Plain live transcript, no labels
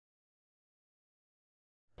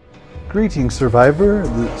Greetings, Survivor.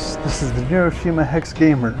 This is the Neuroshima Hex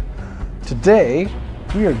Gamer. Today,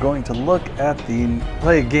 we are going to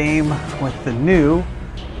play a game with the new,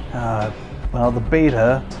 the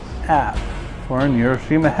beta app for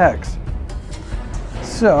Neuroshima Hex.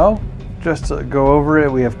 So, just to go over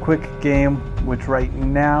it, we have Quick Game, which right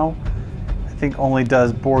now, I think only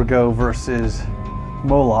does Borgo versus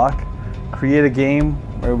Moloch. Create a game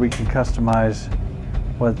where we can customize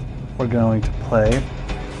what we're going to play.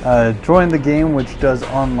 Join the game, which does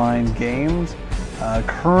online games.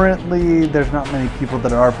 Currently, there's not many people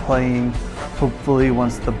that are playing. Hopefully,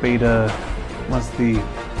 once the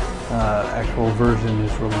actual version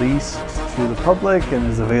is released to the public and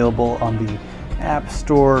is available on the App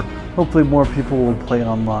Store, hopefully more people will play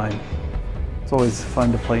online. It's always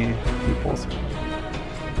fun to play people.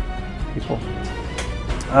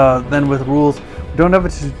 Then with rules, we don't have a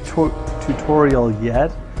tutorial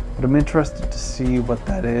yet, but I'm interested to see what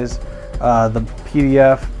that is. The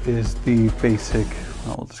PDF is the basic.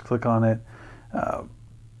 I'll just click on it.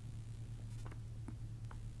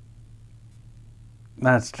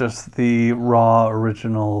 That's just the raw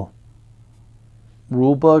original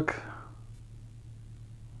rulebook.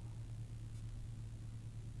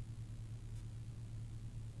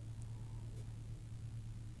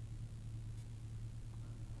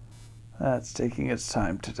 That's taking its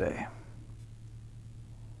time today.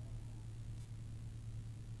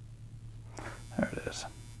 There it is.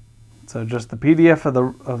 So just the PDF of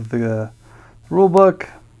the rulebook.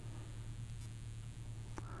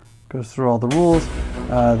 Goes through all the rules.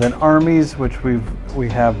 Then armies, which we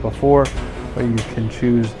have before, where you can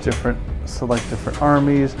select different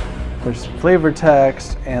armies. There's flavor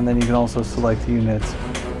text, and then you can also select units.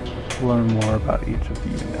 Learn more about each of the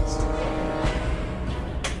units.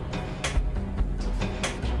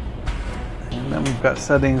 And then we've got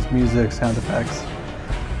settings, music, sound effects,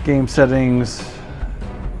 game settings.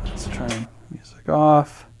 Let's turn music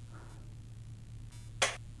off.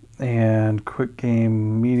 And quick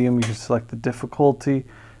game medium, you can select the difficulty.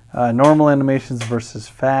 Normal animations versus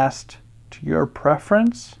fast to your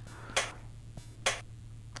preference.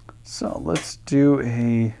 So let's do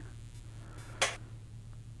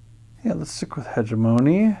let's stick with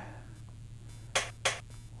Hegemony.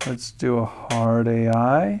 Let's do a hard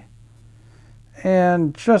AI.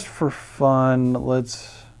 And just for fun, how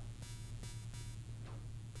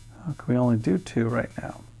can we only do 2 right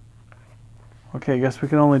now? Okay, I guess we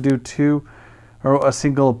can only do 2 or a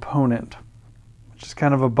single opponent, which is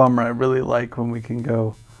kind of a bummer. I really like when we can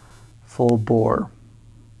go full bore.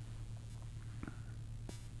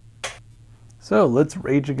 So let's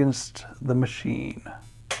rage against the machine.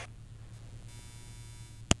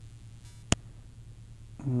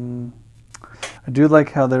 I do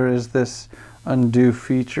like how there is this undo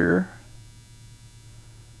feature.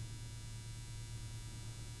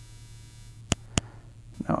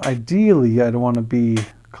 Now, ideally, I'd want to be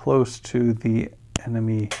close to the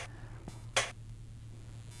enemy.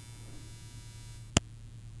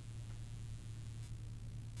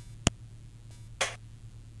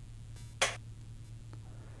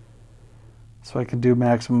 So I can do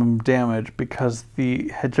maximum damage, because the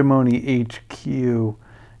Hegemony HQ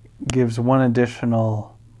gives 1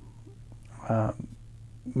 additional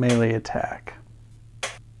melee attack.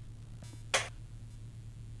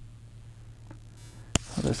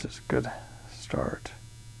 So this is a good start.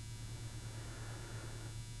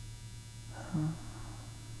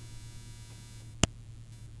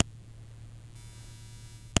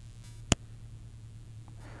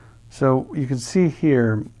 So you can see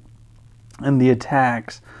here in the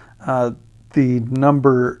attacks, the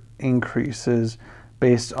number increases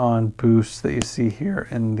based on boosts that you see here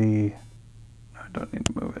in the... I don't need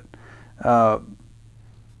to move it.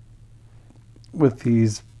 With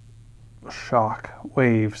these shock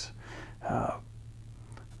waves.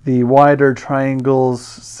 The wider triangles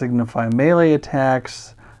signify melee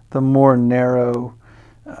attacks. The more narrow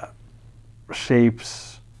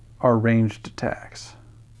shapes are ranged attacks.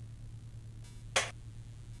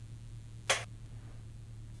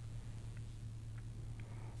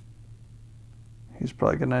 He's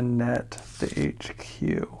probably going to net the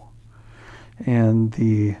HQ and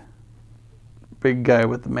the big guy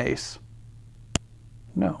with the mace.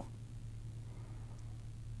 No.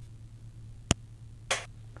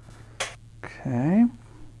 Okay.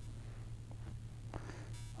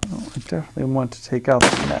 Well, I definitely want to take out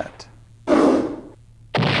the net.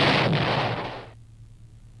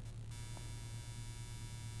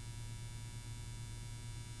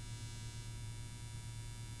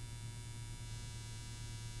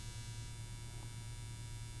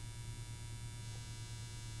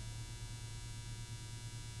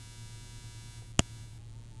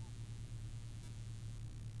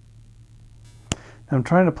 I'm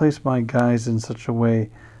trying to place my guys in such a way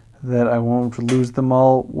that I won't lose them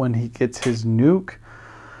all when he gets his nuke.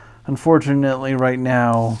 Unfortunately, right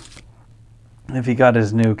now, if he got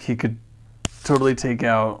his nuke, he could totally take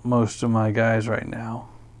out most of my guys right now.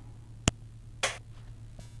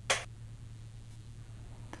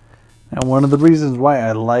 Now, one of the reasons why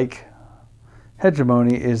I like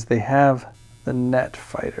Hegemony is they have the net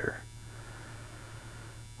fighter,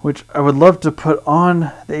 which I would love to put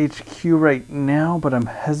on the HQ right now, but I'm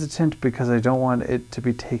hesitant because I don't want it to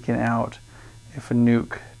be taken out if a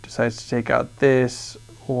nuke decides to take out this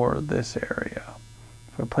or this area.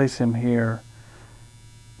 If I place him here,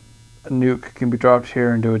 a nuke can be dropped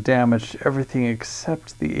here and do a damage to everything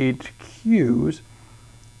except the HQs,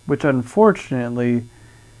 which unfortunately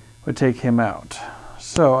would take him out.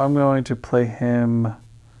 So I'm going to play him a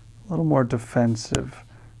little more defensive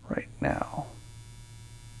right now.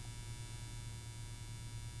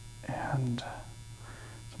 And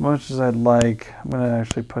as much as I'd like, I'm going to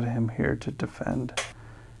actually put him here to defend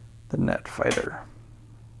the net fighter.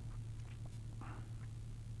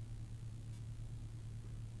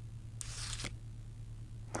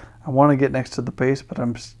 I want to get next to the base, but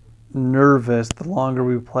I'm nervous the longer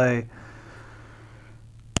we play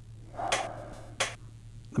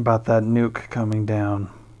about that nuke coming down.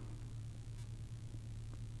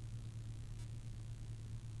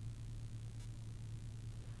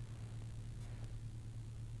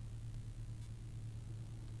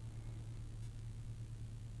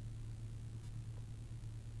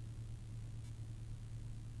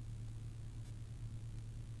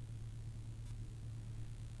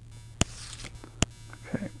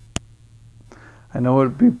 Okay. I know it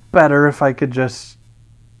would be better if I could just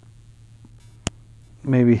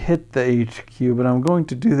maybe hit the HQ, but I'm going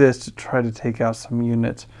to do this to try to take out some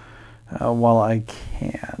units while I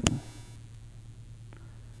can.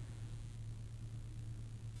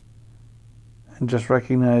 And just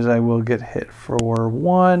recognize I will get hit for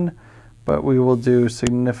 1, but we will do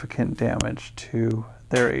significant damage to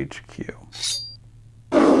their HQ.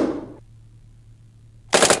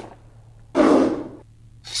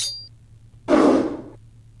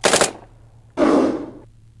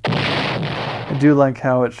 I do like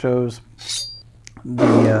how it shows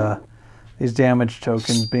the these damage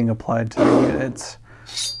tokens being applied to the units.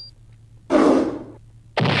 I'll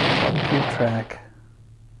keep track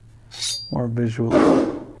more visually.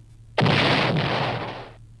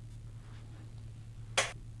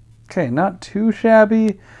 Okay, not too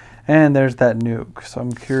shabby, and there's that nuke. So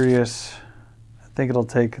I'm curious. I think it'll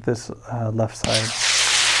take this left side,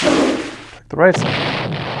 took the right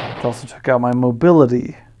side. It also took out my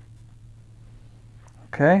mobility.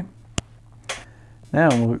 Okay,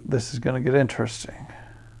 now this is going to get interesting.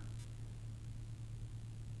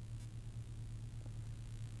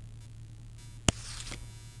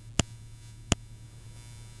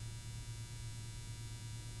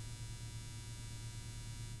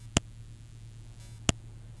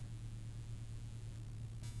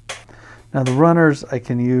 Now the runners I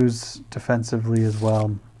can use defensively as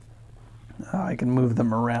well. I can move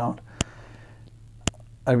them around.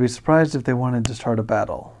 I'd be surprised if they wanted to start a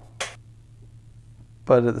battle.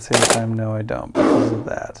 But at the same time, no, I don't because of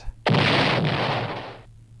that.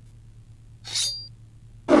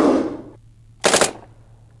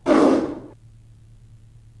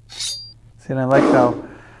 See, and I like how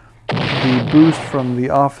the boost from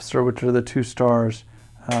the officer, which are the 2 stars,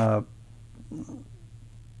 so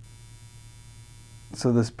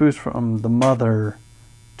this boost from the mother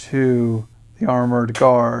to the armored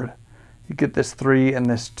guard, you get this 3 and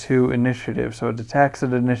this 2 initiative. So it attacks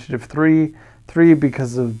at initiative 3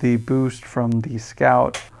 because of the boost from the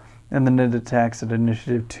scout, and then it attacks at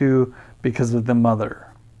initiative 2 because of the mother.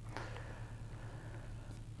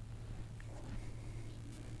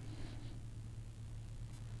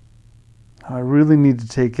 I really need to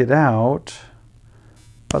take it out,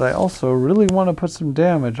 but I also really want to put some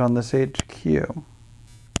damage on this HQ.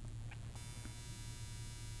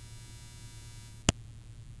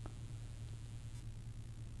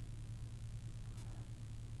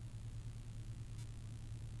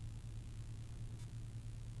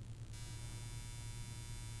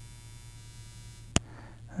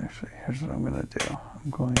 Actually, here's what I'm going to do. I'm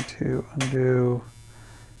going to undo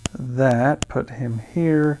that, put him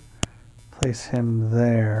here, place him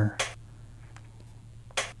there.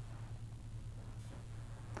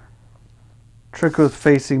 Trick with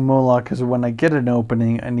facing Moloch is when I get an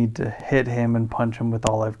opening, I need to hit him and punch him with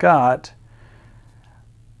all I've got.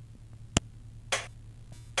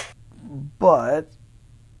 But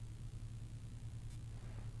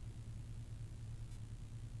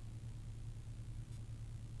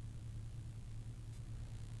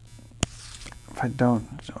if I don't,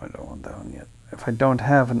 no, I don't want that one yet. If I don't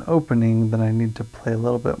have an opening, then I need to play a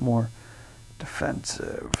little bit more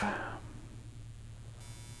defensive.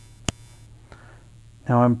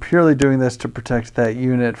 Now I'm purely doing this to protect that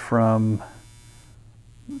unit from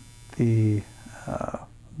the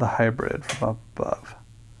hybrid from up above,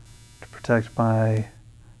 to protect my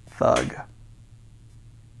thug.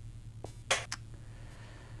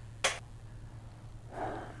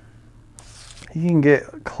 He can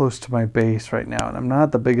get close to my base right now, and I'm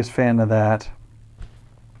not the biggest fan of that.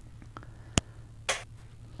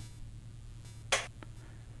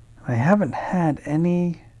 I haven't had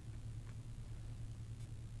any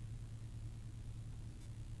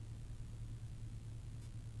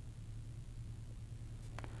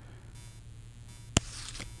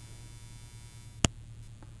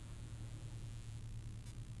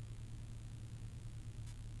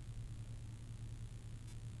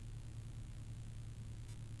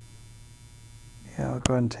I'll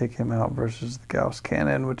go ahead and take him out versus the Gauss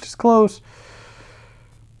cannon, which is close.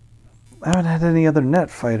 I haven't had any other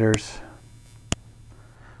net fighters,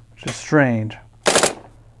 which is strange.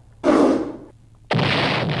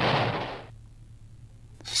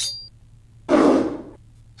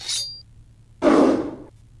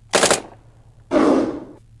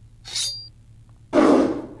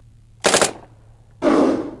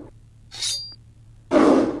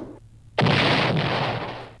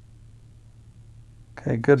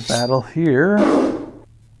 Okay, good battle here.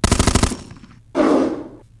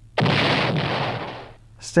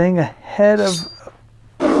 Staying ahead of...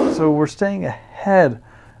 So we're staying ahead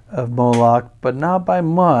of Moloch, but not by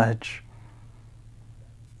much.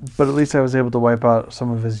 But at least I was able to wipe out some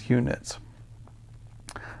of his units.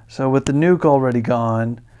 So with the nuke already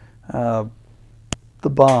gone, the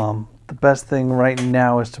bomb, the best thing right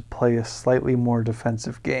now is to play a slightly more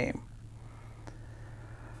defensive game.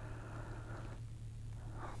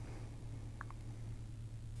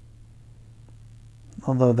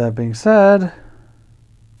 Although that being said,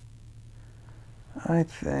 I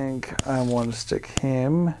think I want to stick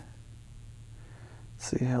him. Let's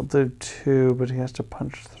see, he'll do 2, but he has to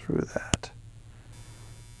punch through that.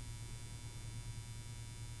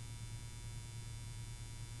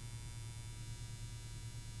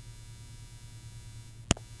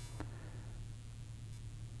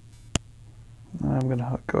 I'm going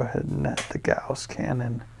to go ahead and net the Gauss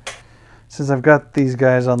cannon. Since I've got these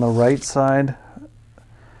guys on the right side,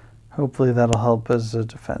 hopefully that'll help as a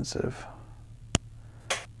defensive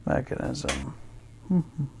mechanism.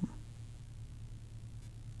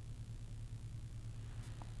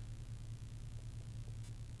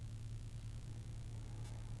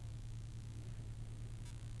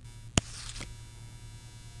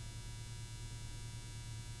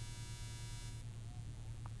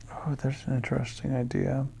 Oh, there's an interesting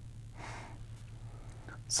idea.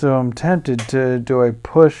 So I'm tempted to, do I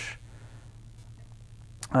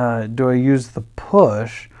use the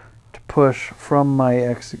push to push from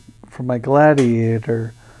my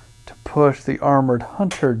gladiator to push the armored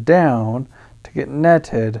hunter down to get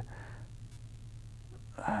netted?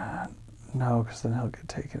 No, because then he'll get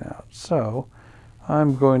taken out. So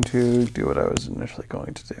I'm going to do what I was initially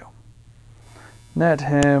going to do. Net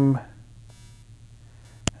him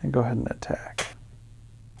and go ahead and attack.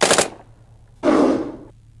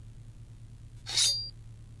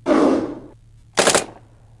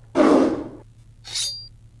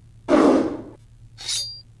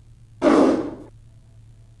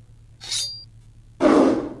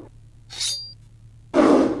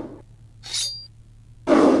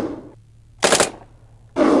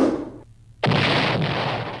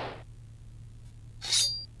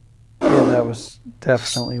 That was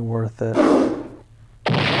definitely worth it.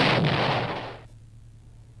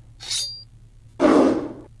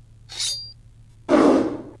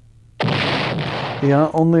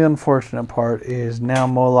 The only unfortunate part is now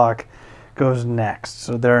Moloch goes next,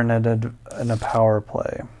 so they're in a power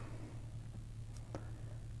play.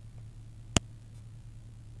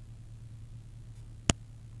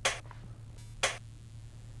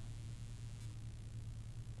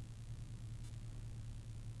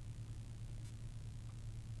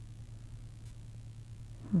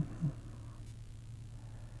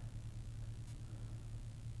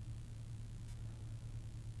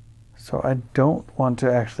 So I don't want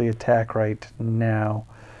to actually attack right now.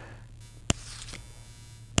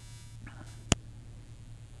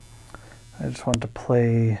 I just want to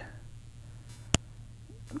play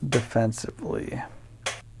defensively.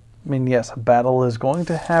 I mean, yes, a battle is going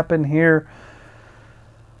to happen here.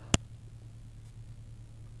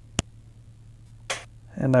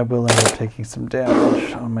 And I will end up taking some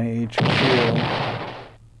damage on my HQ.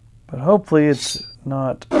 But hopefully it's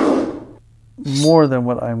not more than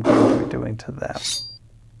what I'm going to be doing to them.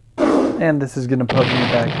 And this is going to put me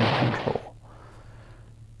back in control.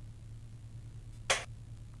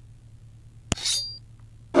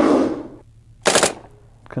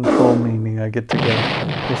 Control meaning I get to go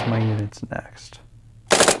place my units next.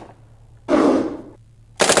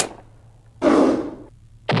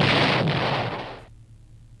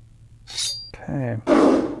 Okay.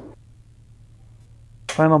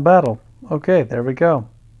 Final battle. Okay, there we go.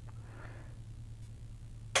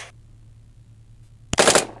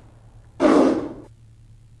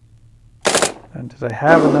 And did I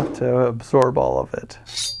have enough to absorb all of it?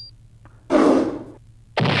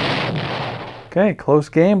 Okay, close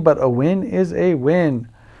game, but a win is a win.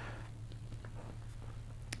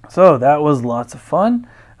 So that was lots of fun.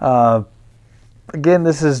 Again,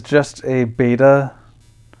 this is just a beta.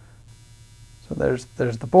 So there's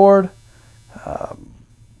the board. I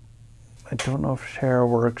don't know if share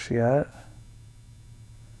works yet.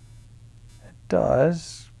 It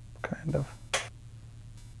does, kind of.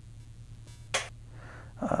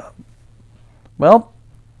 Well,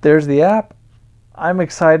 there's the app. I'm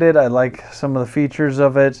excited. I like some of the features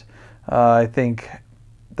of it. I think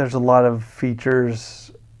there's a lot of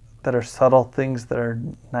features that are subtle things that are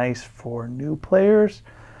nice for new players.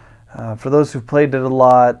 For those who've played it a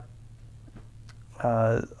lot,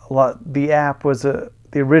 the app was the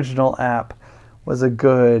original app was a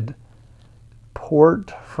good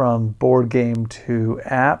port from board game to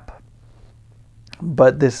app,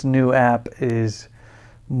 but this new app is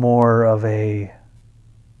more of a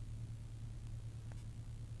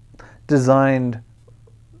designed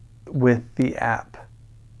with the app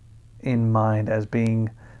in mind as being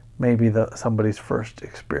maybe somebody's first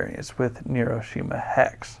experience with Neuroshima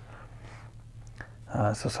Hex.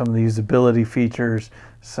 So some of the usability features,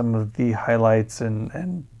 some of the highlights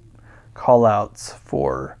and call-outs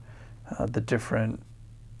for the different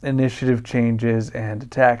initiative changes and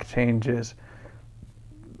attack changes.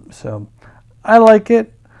 So I like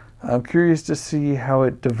it. I'm curious to see how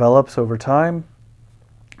it develops over time,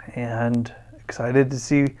 and excited to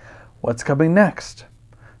see what's coming next.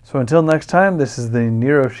 So until next time, this is the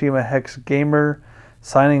Neuroshima Hex Gamer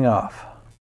signing off.